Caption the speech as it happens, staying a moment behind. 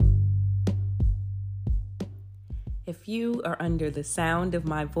If you are under the sound of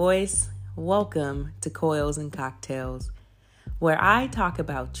my voice, welcome to Coils and Cocktails, where I talk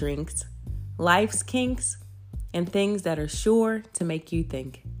about drinks, life's kinks, and things that are sure to make you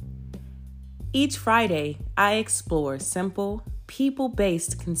think. Each Friday, I explore simple,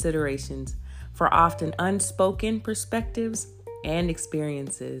 people-based considerations for often unspoken perspectives and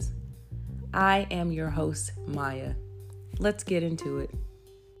experiences. I am your host, Maya. Let's get into it.